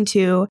talking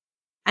to.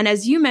 And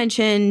as you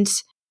mentioned,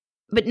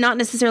 but not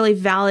necessarily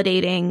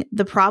validating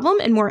the problem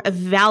and more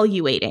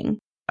evaluating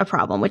a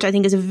problem, which I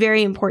think is a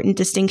very important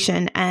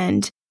distinction.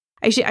 And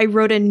actually, I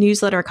wrote a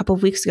newsletter a couple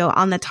of weeks ago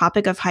on the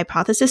topic of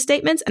hypothesis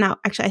statements. And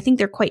I think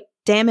they're quite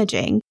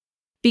damaging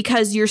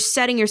because you're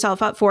setting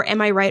yourself up for,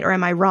 am I right or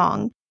am I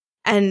wrong?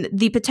 And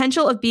the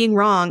potential of being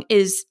wrong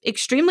is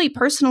extremely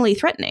personally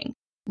threatening,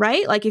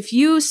 right? Like if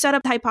you set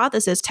up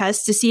hypothesis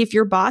tests to see if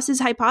your boss's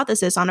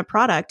hypothesis on a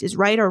product is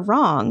right or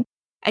wrong,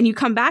 and you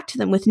come back to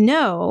them with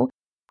no,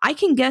 I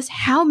can guess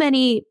how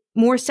many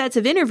more sets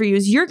of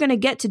interviews you're going to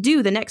get to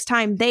do the next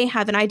time they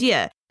have an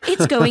idea.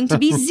 It's going to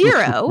be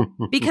 0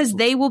 because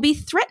they will be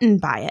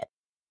threatened by it.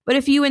 But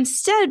if you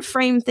instead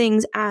frame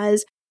things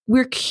as,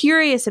 we're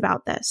curious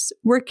about this,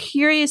 we're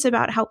curious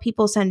about how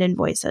people send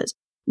invoices,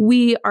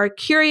 we are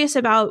curious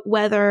about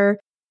whether,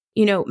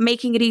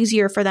 making it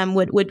easier for them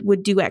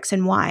would do X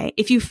and Y.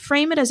 If you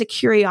frame it as a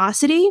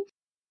curiosity,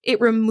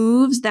 it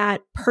removes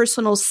that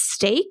personal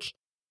stake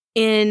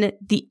in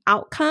the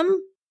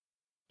outcome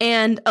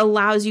and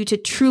allows you to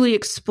truly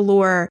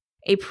explore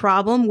a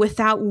problem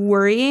without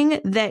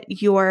worrying that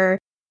your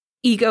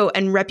ego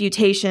and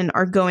reputation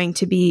are going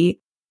to be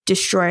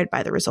destroyed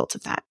by the results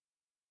of that.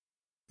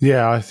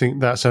 Yeah, I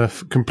think that's a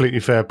completely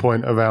fair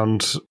point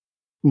around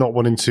not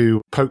wanting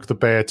to poke the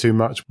bear too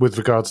much with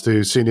regards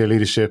to senior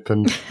leadership.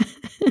 And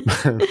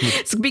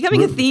it's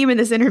becoming a theme in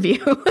this interview.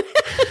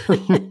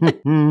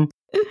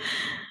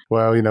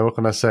 Well, what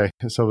can I say?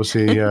 It's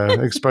obviously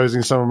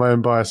exposing some of my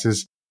own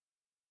biases.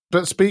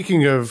 But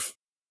speaking of,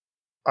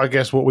 I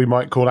guess, what we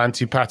might call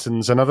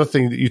anti-patterns, another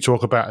thing that you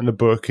talk about in the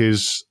book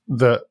is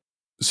that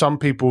some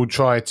people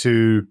try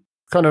to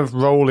kind of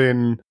roll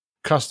in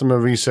customer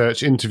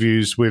research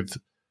interviews with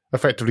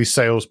effectively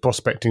sales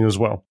prospecting as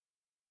well.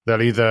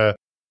 They'll either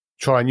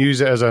try and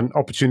use it as an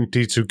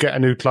opportunity to get a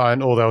new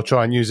client, or they'll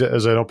try and use it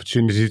as an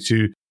opportunity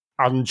to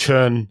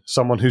unchurn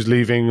someone who's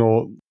leaving,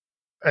 or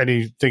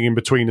anything in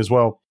between as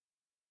well.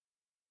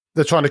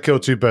 They're trying to kill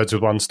 2 birds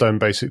with 1 stone,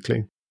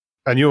 basically.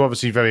 And you're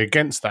obviously very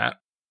against that.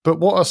 But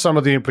what are some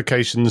of the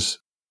implications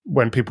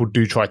when people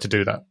do try to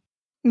do that?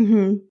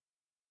 Mm-hmm.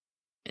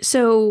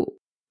 So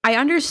I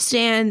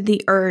understand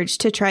the urge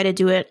to try to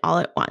do it all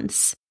at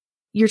once.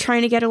 You're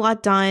trying to get a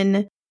lot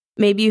done.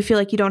 Maybe you feel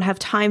like you don't have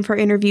time for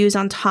interviews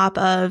on top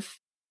of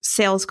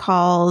sales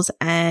calls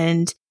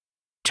and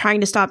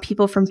trying to stop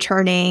people from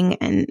churning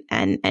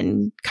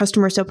and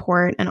customer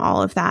support and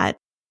all of that.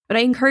 But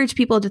I encourage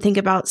people to think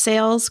about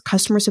sales,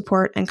 customer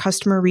support, and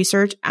customer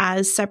research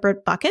as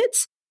separate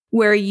buckets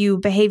where you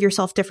behave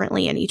yourself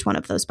differently in each one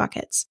of those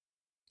buckets.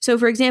 So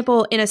for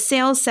example, in a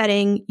sales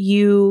setting,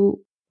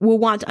 you will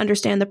want to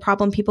understand the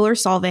problem people are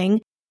solving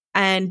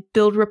and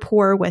build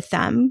rapport with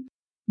them.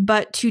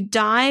 But to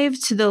dive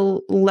to the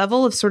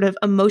level of sort of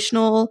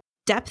emotional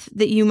depth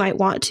that you might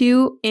want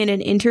to in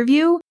an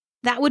interview,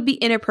 that would be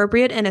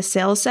inappropriate in a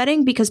sales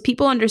setting, because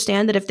people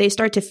understand that if they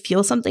start to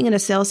feel something in a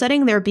sales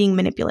setting, they're being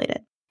manipulated.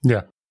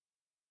 Yeah.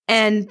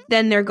 And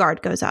then their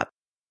guard goes up.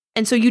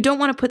 And so you don't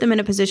want to put them in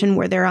a position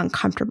where they're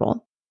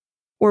uncomfortable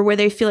or where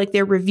they feel like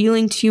they're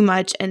revealing too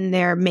much and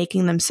they're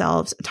making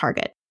themselves a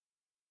target.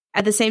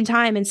 At the same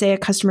time, in, say, a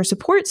customer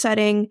support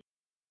setting,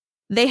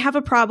 they have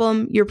a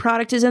problem, your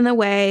product is in the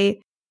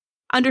way,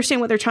 understand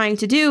what they're trying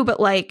to do,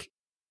 but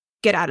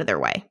get out of their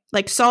way.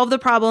 Solve the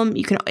problem.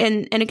 You can,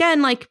 and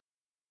again,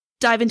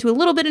 dive into a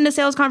little bit into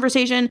sales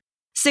conversation.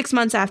 6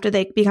 months after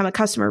they become a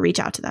customer, reach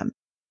out to them.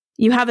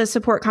 You have a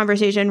support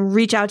conversation,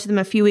 reach out to them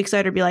a few weeks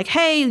later, be like,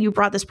 hey, you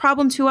brought this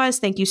problem to us.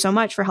 Thank you so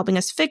much for helping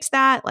us fix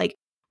that.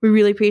 We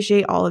really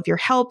appreciate all of your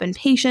help and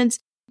patience.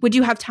 Would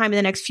you have time in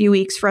the next few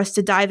weeks for us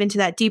to dive into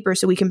that deeper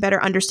so we can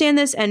better understand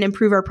this and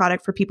improve our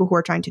product for people who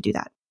are trying to do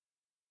that?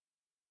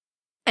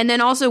 And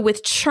then also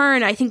with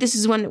churn, I think this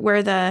is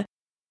where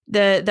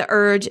the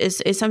urge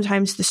is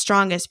sometimes the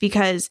strongest,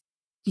 because,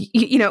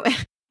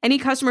 any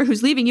customer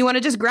who's leaving, you want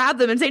to just grab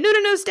them and say,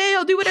 no, stay.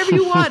 I'll do whatever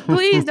you want.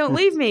 Please don't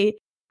leave me.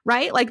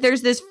 Right?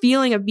 There's this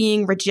feeling of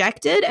being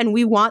rejected, and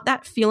we want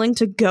that feeling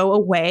to go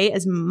away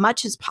as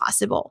much as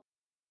possible.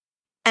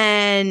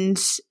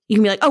 And you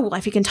can be like, oh, well,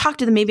 if you can talk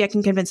to them, maybe I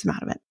can convince them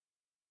out of it.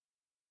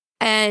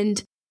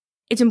 And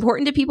it's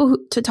important to people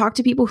to talk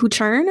to people who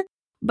churn,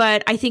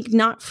 but I think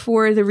not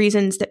for the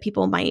reasons that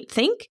people might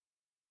think.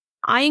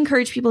 I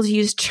encourage people to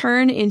use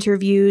churn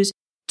interviews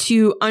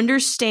to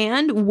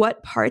understand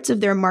what parts of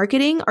their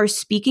marketing are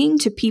speaking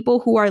to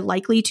people who are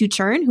likely to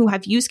churn, who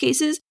have use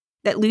cases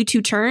that lead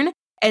to churn,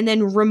 and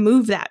then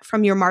remove that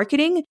from your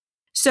marketing.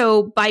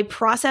 So by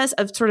process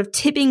of sort of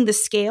tipping the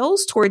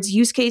scales towards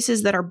use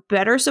cases that are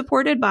better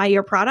supported by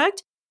your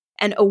product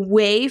and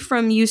away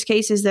from use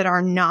cases that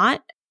are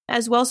not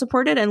as well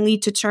supported and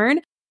lead to churn,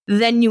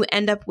 then you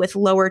end up with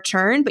lower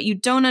churn. But you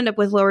don't end up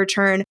with lower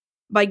churn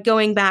by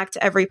going back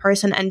to every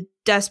person and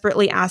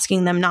desperately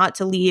asking them not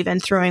to leave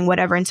and throwing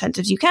whatever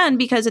incentives you can,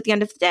 because at the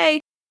end of the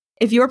day,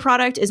 if your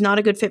product is not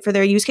a good fit for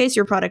their use case,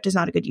 your product is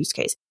not a good use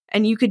case.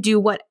 And you could do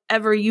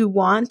whatever you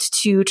want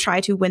to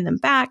try to win them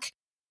back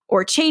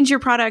or change your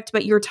product,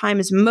 but your time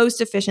is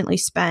most efficiently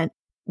spent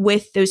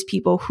with those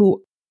people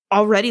who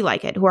already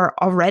like it, who are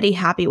already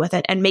happy with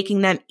it, and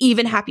making them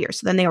even happier.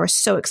 So then they are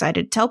so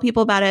excited to tell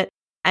people about it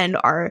and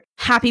are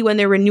happy when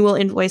their renewal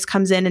invoice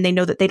comes in and they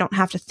know that they don't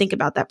have to think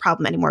about that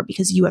problem anymore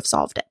because you have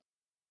solved it.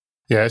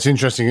 Yeah, it's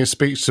interesting. It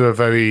speaks to a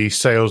very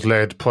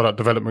sales-led product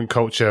development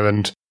culture.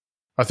 And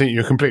I think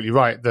you're completely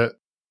right that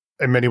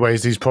in many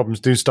ways, these problems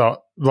do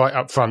start right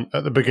up front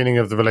at the beginning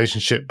of the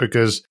relationship,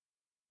 because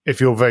if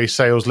you're very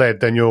sales-led,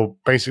 then you're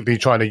basically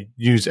trying to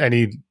use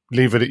any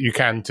lever that you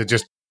can to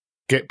just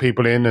get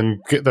people in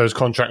and get those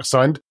contracts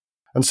signed.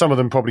 And some of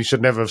them probably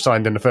should never have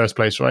signed in the first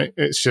place, right?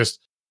 It's just,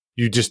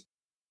 you just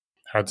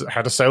had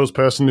a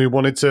salesperson who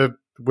wanted to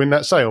win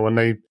that sale, and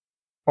they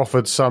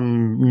offered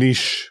some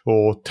niche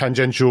or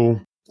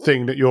tangential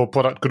thing that your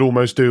product could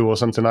almost do or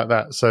something like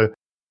that. So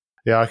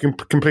yeah, I can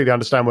completely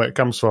understand where it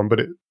comes from.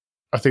 But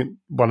I think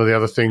one of the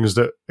other things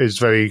that is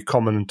very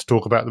common to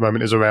talk about at the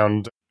moment is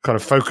around kind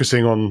of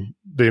focusing on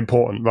the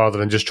important rather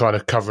than just trying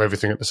to cover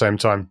everything at the same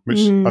time, which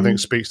I think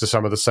speaks to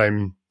some of the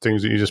same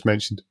things that you just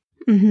mentioned.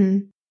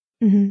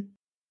 Mm-hmm. Mm-hmm.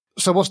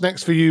 So what's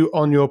next for you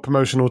on your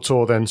promotional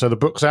tour then? So the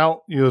book's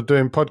out, you're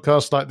doing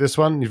podcasts like this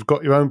one, you've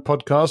got your own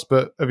podcast,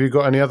 but have you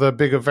got any other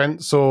big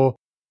events or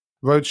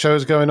road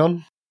shows going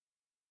on?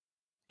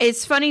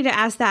 It's funny to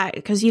ask that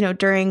because,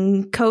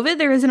 during COVID,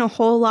 there isn't a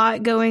whole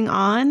lot going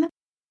on.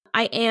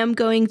 I am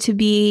going to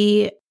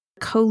be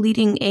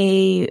co-leading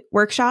a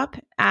workshop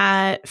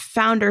at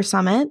Founder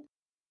Summit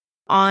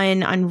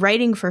on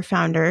writing for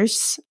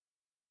founders.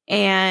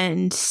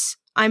 And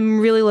I'm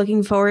really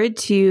looking forward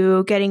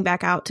to getting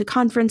back out to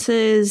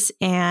conferences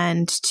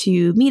and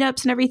to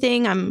meetups and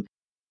everything. I'm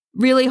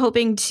really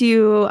hoping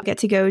to get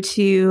to go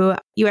to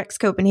UX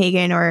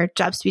Copenhagen or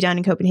Jobs to be Done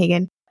in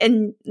Copenhagen,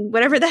 and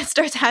whenever that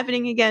starts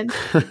happening again.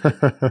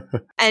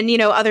 And,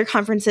 other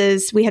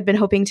conferences, we had been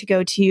hoping to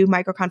go to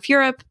MicroConf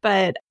Europe,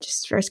 but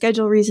just for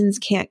schedule reasons,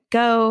 can't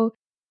go.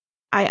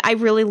 I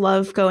really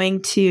love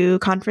going to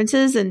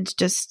conferences and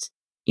just,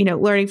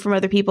 learning from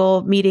other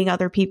people, meeting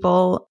other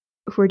people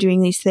who are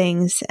doing these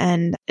things.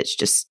 And it's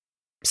just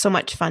so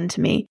much fun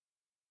to me.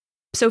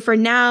 So for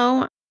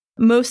now,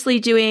 mostly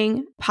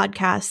doing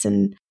podcasts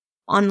and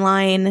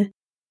online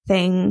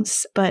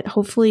things, but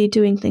hopefully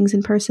doing things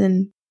in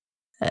person.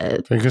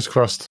 Fingers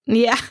crossed.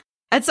 Yeah.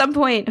 At some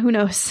point, who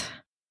knows?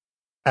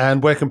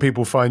 And where can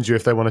people find you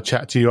if they want to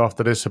chat to you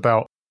after this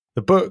about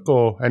the book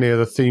or any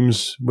other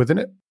themes within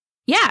it?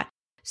 Yeah.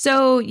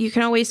 So you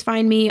can always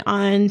find me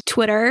on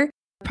Twitter,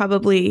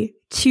 probably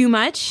too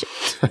much,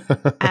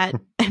 at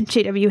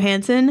MJW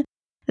Hansen.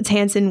 That's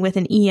Hansen with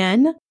an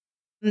EN.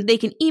 They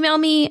can email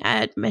me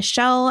at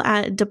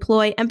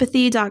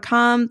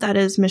michele@deployempathy.com. That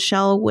is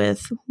Michele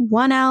with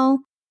one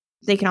L.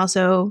 They can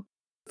also,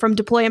 from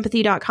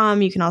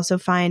deployempathy.com, you can also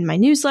find my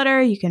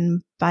newsletter. You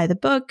can buy the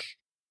book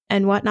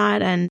and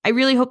whatnot. And I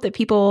really hope that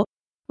people,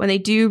 when they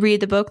do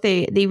read the book,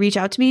 they reach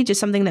out to me. Just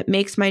something that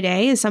makes my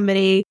day is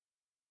somebody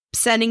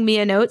sending me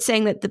a note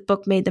saying that the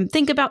book made them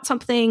think about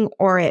something,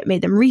 or it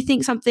made them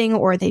rethink something,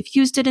 or they've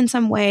used it in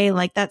some way.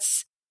 Like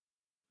that's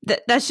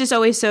just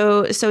always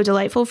so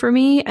delightful for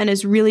me, and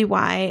is really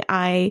why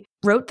I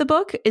wrote the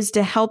book, is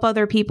to help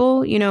other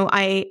people.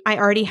 I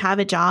already have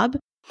a job,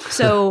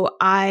 so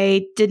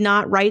I did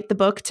not write the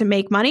book to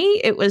make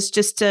money. It was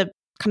just to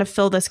kind of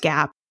fill this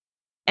gap.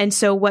 And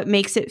so what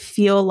makes it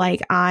feel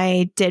like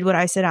I did what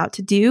I set out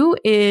to do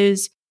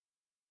is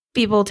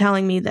people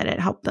telling me that it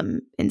helped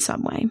them in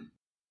some way.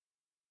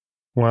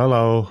 Well,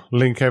 I'll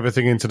link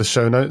everything into the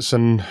show notes,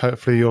 and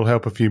hopefully you'll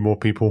help a few more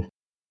people.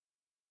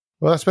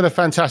 Well, that's been a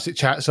fantastic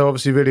chat. So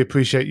obviously really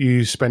appreciate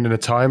you spending the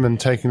time and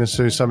taking us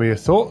through some of your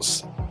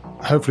thoughts.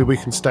 Hopefully we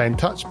can stay in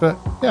touch. But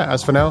yeah,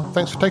 as for now,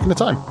 thanks for taking the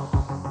time.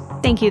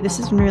 Thank you. This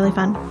has been really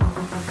fun.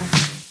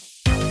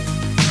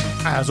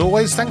 As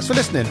always, thanks for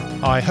listening.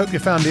 I hope you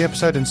found the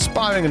episode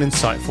inspiring and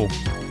insightful.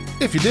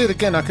 If you did,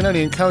 again, I can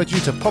only encourage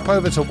you to pop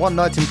over to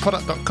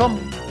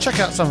onenightinproduct.com, check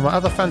out some of my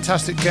other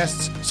fantastic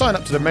guests, sign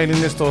up to the mailing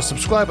list or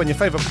subscribe on your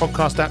favourite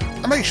podcast app,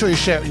 and make sure you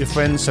share it with your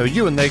friends so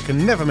you and they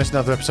can never miss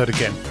another episode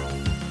again.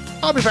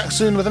 I'll be back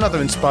soon with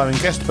another inspiring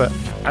guest, but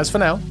as for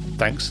now,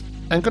 thanks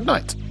and good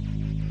night.